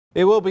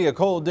It will be a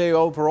cold day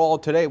overall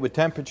today with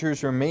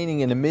temperatures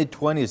remaining in the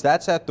mid-20s.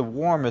 That's at the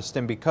warmest,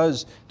 and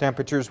because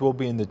temperatures will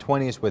be in the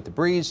 20s with the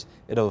breeze,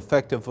 it'll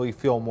effectively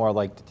feel more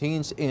like the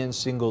teens in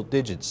single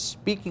digits.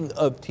 Speaking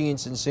of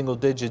teens in single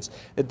digits,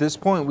 at this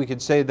point we could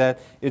say that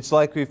it's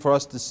likely for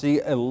us to see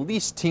at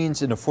least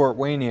teens in the Fort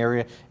Wayne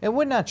area. It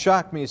would not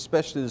shock me,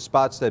 especially the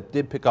spots that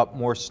did pick up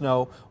more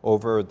snow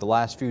over the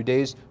last few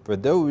days, for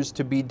those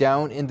to be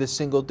down in the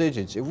single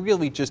digits. It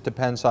really just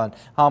depends on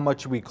how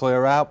much we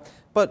clear out.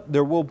 But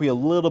there will be a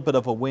little bit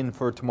of a wind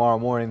for tomorrow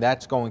morning.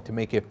 That's going to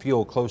make it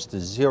feel close to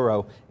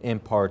zero in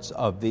parts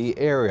of the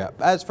area.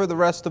 As for the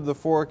rest of the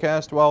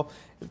forecast, well,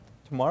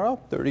 tomorrow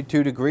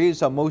 32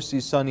 degrees on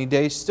mostly sunny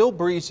days. Still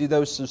breezy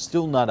though, so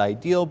still not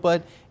ideal,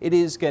 but it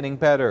is getting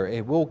better.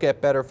 It will get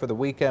better for the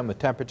weekend with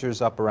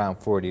temperatures up around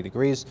 40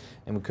 degrees,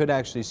 and we could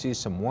actually see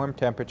some warm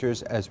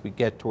temperatures as we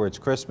get towards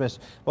Christmas.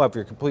 We'll have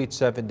your complete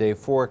 7-day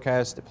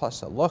forecast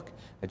plus a look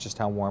at just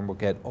how warm we'll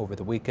get over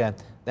the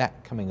weekend.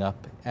 That coming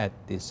up at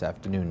this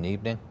afternoon and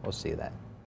evening. We'll see you then.